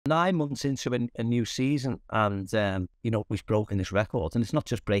9 months into a new season, and we've broken this record, and it's not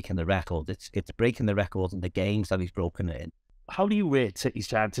just breaking the record; it's breaking the record in the games that he's broken it in. How do you rate City's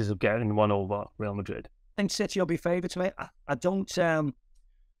chances of getting one over Real Madrid? I think City will be favourites, mate. I don't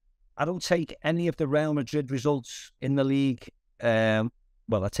take any of the Real Madrid results in the league. I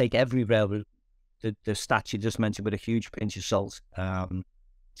take every the stats you just mentioned with a huge pinch of salt.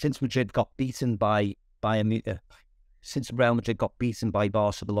 Since Madrid got beaten since Real Madrid got beaten by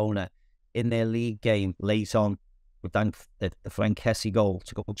Barcelona in their league game late on, with the Frank Kessie goal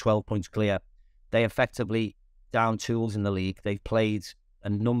to go 12 points clear, they effectively down tools in the league. They've played a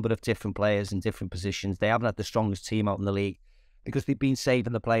number of different players in different positions. They haven't had the strongest team out in the league because they've been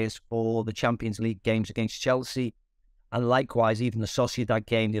saving the players for the Champions League games against Chelsea. And likewise, even the Sociedad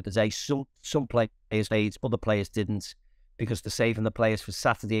game the other day, some players played, other players didn't, because they're saving the players for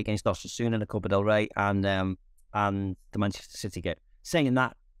Saturday against Osasuna in the Copa del Rey and the Manchester City game. Saying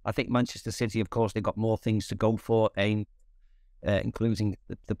that, I think Manchester City, of course, they've got more things to go for, including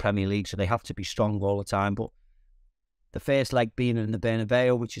the Premier League, so they have to be strong all the time. But the first leg being in the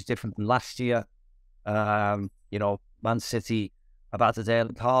Bernabeu, which is different than last year. Man City have added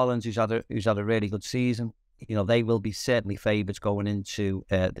Erling Haaland, who's had a really good season. They will be certainly favourites going into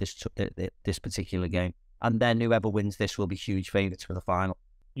this particular game. And then whoever wins this will be huge favourites for the final.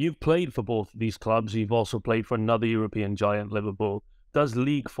 You've played for both of these clubs. You've also played for another European giant, Liverpool. Does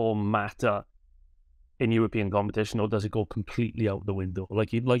league form matter in European competition, or does it go completely out the window,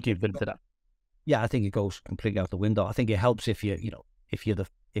 like you've been to that? Yeah, I think it goes completely out the window. I think it helps if you're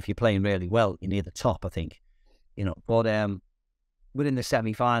playing really well, you're near the top. I think, but within the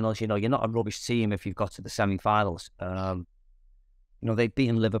semi-finals, you're not a rubbish team if you've got to the semi-finals. They've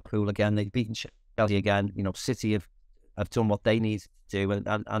beaten Liverpool again, they've beaten Chelsea again. City have done what they need to do,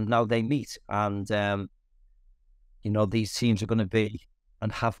 and now they meet. And these teams are going to be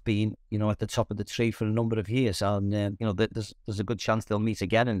and have been, at the top of the tree for a number of years, and there's a good chance they'll meet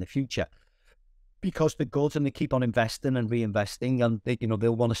again in the future, because they're good and they keep on investing and reinvesting, and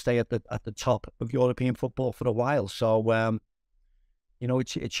they'll want to stay at the top of European football for a while. So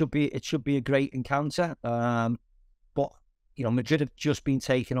it should be a great encounter. But Madrid have just been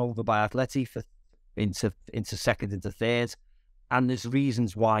taken over by Atleti into second, into third, and there's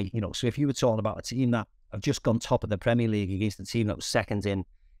reasons why. So if you were talking about a team that have just gone top of the Premier League against a team that was second in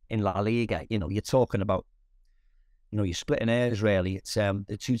La Liga, you're talking about, you're splitting hairs really. It's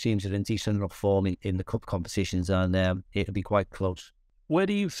the two teams are in decent enough form in the cup competitions, and it'll be quite close. Where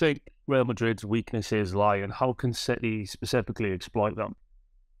do you think Real Madrid's weaknesses lie, and how can City specifically exploit them?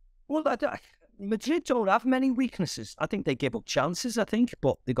 Well, Madrid don't have many weaknesses. I think they give up chances,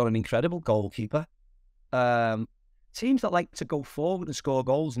 but they've got an incredible goalkeeper. Teams that like to go forward and score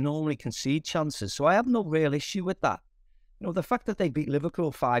goals normally concede chances, so I have no real issue with that. The fact that they beat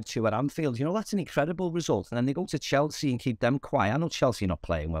Liverpool 5-2 at Anfield, that's an incredible result. And then they go to Chelsea and keep them quiet. I know Chelsea are not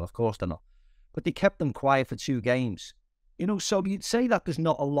playing well, of course they're not, but they kept them quiet for 2 games. So you'd say that there's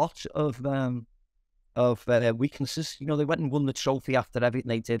not a lot of weaknesses. They went and won the trophy after everything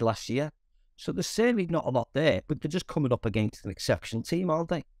they did last year. So there's certainly not a lot there, but they're just coming up against an exceptional team, aren't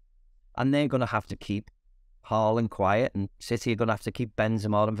they? And they're going to have to keep Haaland quiet, and City are going to have to keep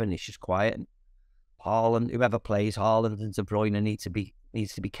Benzema and Vinicius quiet. And Haaland, whoever plays, Haaland and De Bruyne needs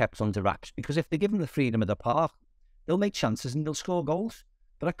to be kept under wraps, because if they give them the freedom of the park, they'll make chances and they'll score goals.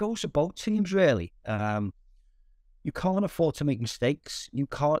 But that goes for both teams, really. You can't afford to make mistakes. You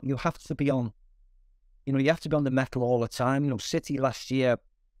have to be on. You have to be on the metal all the time. City last year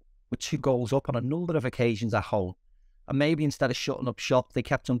were 2 goals up on a number of occasions at home, and maybe instead of shutting up shop, they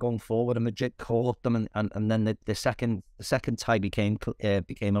kept on going forward, and Madrid caught them, and then the second tie became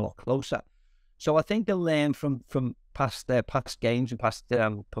a lot closer. So I think they'll learn from past games and past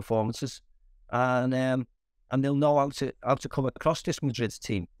performances, and they'll know how to come across this Madrid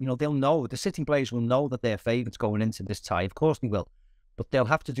team. They'll know, the City players will know that they're favourites going into this tie. Of course they will, but they'll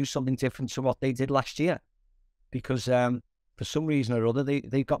have to do something different to what they did last year, because for some reason or other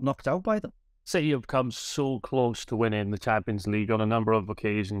they got knocked out by them. City have come so close to winning the Champions League on a number of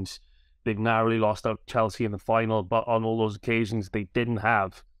occasions. They've narrowly lost out Chelsea in the final, but on all those occasions they didn't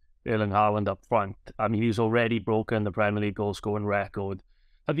have Erling Haaland up front. I mean, he's already broken the Premier League goal-scoring record.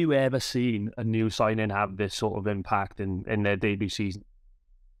 Have you ever seen a new signing have this sort of impact in their debut season?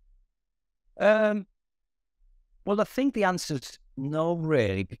 Well, I think the answer is no,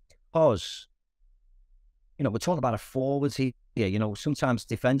 really, because we're talking about a forwards here. Sometimes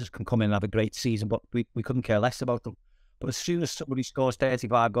defenders can come in and have a great season, but we couldn't care less about them. But as soon as somebody scores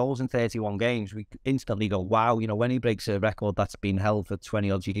 35 goals in 31 games, we instantly go, wow, when he breaks a record that's been held for 20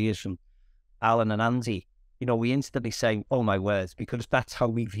 odd years from Alan and Andy, we instantly say, oh my words, because that's how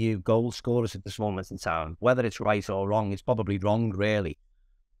we view goal scorers at this moment in time. Whether it's right or wrong, it's probably wrong, really.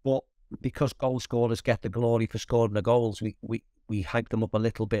 But because goal scorers get the glory for scoring the goals, we hype them up a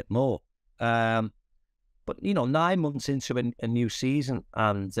little bit more. But 9 months into a new season,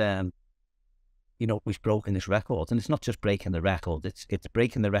 and we've broken this record, and it's not just breaking the record; it's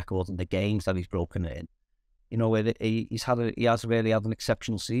breaking the record in the games that he's broken it in. He has really had an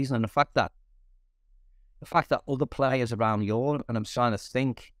exceptional season, and the fact that other players around Europe, and I'm trying to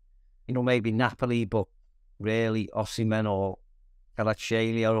think, maybe Napoli, but really Osimhen or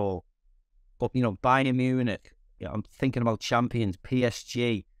Kvaratskhelia, but Bayern Munich. I'm thinking about champions,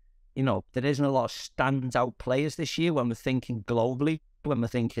 PSG. There isn't a lot of standout players this year when we're thinking globally, when we're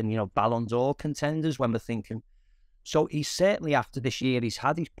thinking, Ballon d'Or contenders, when we're thinking. So he's certainly, after this year he's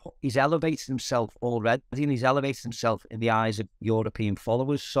elevated himself already, and he's elevated himself in the eyes of European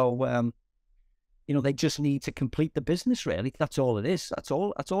followers. So, they just need to complete the business, really. That's all it is. That's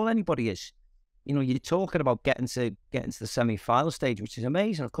all anybody is. You're talking about getting to the semi-final stage, which is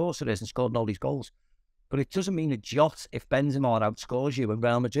amazing. Of course it is, and scoring all these goals. But it doesn't mean a jot if Benzema outscores you and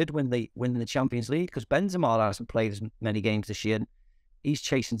Real Madrid win the Champions League, because Benzema hasn't played as many games this year. He's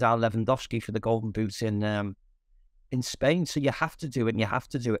chasing down Lewandowski for the Golden Boots in Spain. So you have to do it, and you have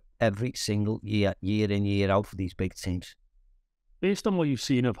to do it every single year in, year out for these big teams. Based on what you've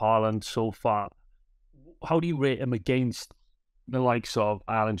seen of Haaland so far, how do you rate him against the likes of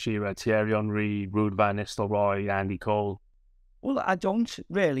Alan Shearer, Thierry Henry, Ruud van Nistelrooy, Andy Cole? Well, I don't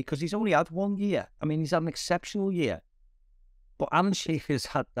really, because he's only had 1 year. I mean, he's had an exceptional year. But Alan Shearer's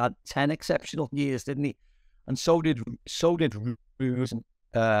had 10 exceptional years, didn't he? And so did Ruud.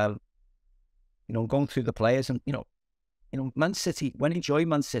 Going through the players, and Man City, when he joined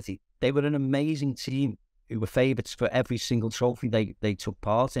Man City, they were an amazing team who were favourites for every single trophy they took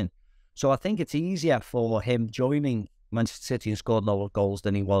part in. So I think it's easier for him joining Manchester City and scored lower goals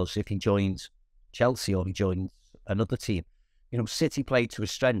than he was if he joined Chelsea or he joined another team. City played to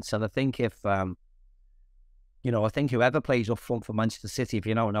his strengths, and I think I think whoever plays up front for Manchester City, if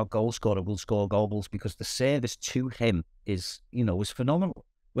now goal scorer, will score goals, because the service to him is phenomenal.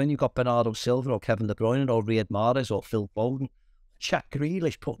 When you've got Bernardo Silva or Kevin De Bruyne or Riyad Mahrez or Phil Foden, Jack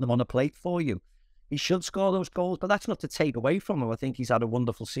Grealish putting them on a plate for you, he should score those goals, but that's not to take away from him. I think he's had a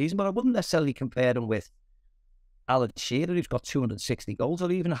wonderful season, but I wouldn't necessarily compare him with Alan Shearer, who's got 260 goals,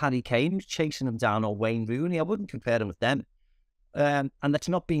 or even Harry Kane, who's chasing him down, or Wayne Rooney. I wouldn't compare him with them. And that's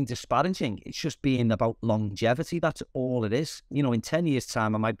not being disparaging. It's just being about longevity. That's all it is. In 10 years'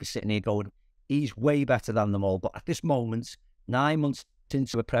 time, I might be sitting here going, he's way better than them all. But at this moment, 9 months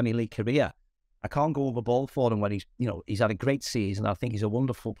into a Premier League career, I can't go overboard for him when he's had a great season. I think he's a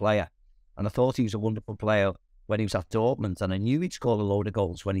wonderful player. And I thought he was a wonderful player when he was at Dortmund. And I knew he'd score a load of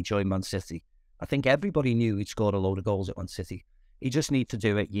goals when he joined Man City. I think everybody knew he'd scored a load of goals at Man City. He just needs to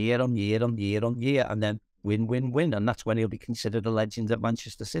do it year on year on year on year, and then win. And that's when he'll be considered a legend at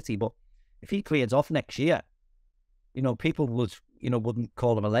Manchester City. But if he clears off next year, people wouldn't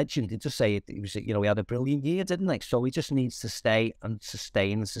call him a legend. They'd just say he was, he had a brilliant year, didn't they? So he just needs to stay and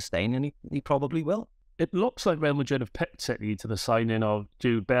sustain, and he probably will. It looks like Real Madrid have picked City to the signing of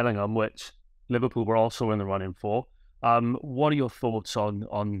Jude Bellingham, which Liverpool were also in the running for. What are your thoughts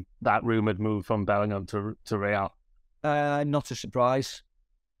on that rumoured move from Bellingham to Real? Not a surprise.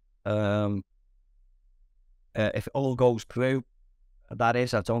 If it all goes through, that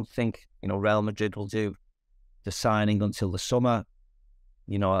is, I don't think Real Madrid will do the signing until the summer.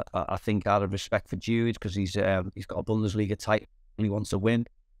 I think out of respect for Jude, because he's got a Bundesliga title and he wants to win,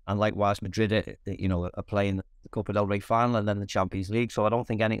 and likewise Madrid, are playing the Copa del Rey final and then the Champions League. So I don't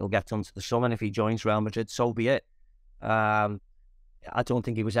think anything will get done to the summer. And if he joins Real Madrid, so be it. I don't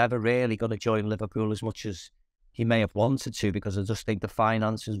think he was ever really going to join Liverpool as much as he may have wanted to, because I just think the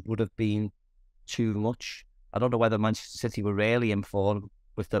finances would have been too much. I don't know whether Manchester City were really in for him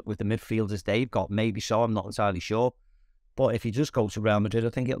with the midfielders they've got. Maybe so, I'm not entirely sure. But if he just goes to Real Madrid, I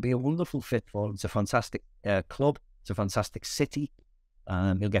think it'll be a wonderful fit for him. It's a fantastic club. It's a fantastic city.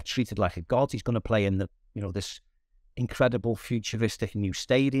 He'll get treated like a god. He's going to play in this incredible futuristic new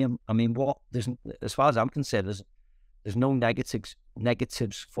stadium. I mean, as far as I'm concerned, there's no negatives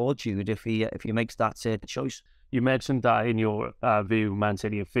for Jude if he makes that choice. You mentioned that in your view, Man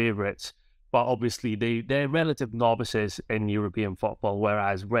City are favourites, but obviously they're relative novices in European football,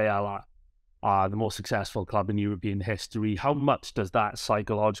 whereas Real are the most successful club in European history. How much does that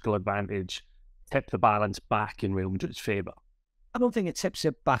psychological advantage tip the balance back in Real Madrid's favour? I don't think it tips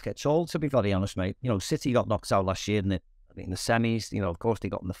it back at all, to be very honest, mate. City got knocked out last year in the semis. Of course, they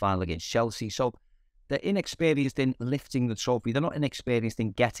got in the final against Chelsea. So they're inexperienced in lifting the trophy. They're not inexperienced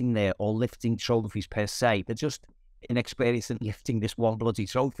in getting there or lifting trophies per se. They're just inexperienced in lifting this one bloody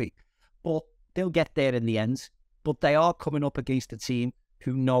trophy. But they'll get there in the end. But they are coming up against a team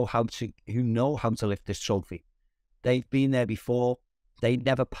who know how to lift this trophy. They've been there before. They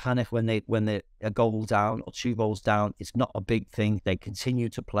never panic when they're a goal down or 2 goals down. It's not a big thing. They continue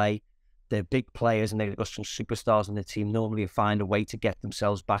to play. They're big players and they've got some superstars in the team. Normally find a way to get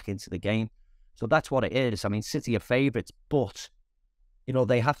themselves back into the game. So that's what it is. I mean, City are favourites, but you know,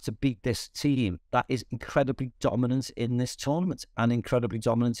 they have to beat this team that is incredibly dominant in this tournament and incredibly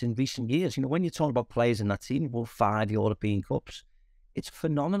dominant in recent years. You know, when you're talking about players in that team who won 5 European Cups, it's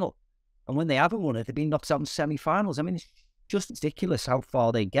phenomenal. And when they haven't won it, they've been knocked out in semi-finals. I mean, it's just ridiculous how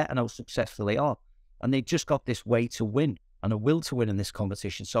far they get and how successful they are. And they've just got this way to win and a will to win in this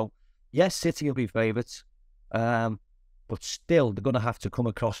competition. So, yes, City will be favourites, but still, they're going to have to come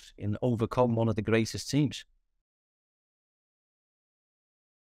across and overcome one of the greatest teams.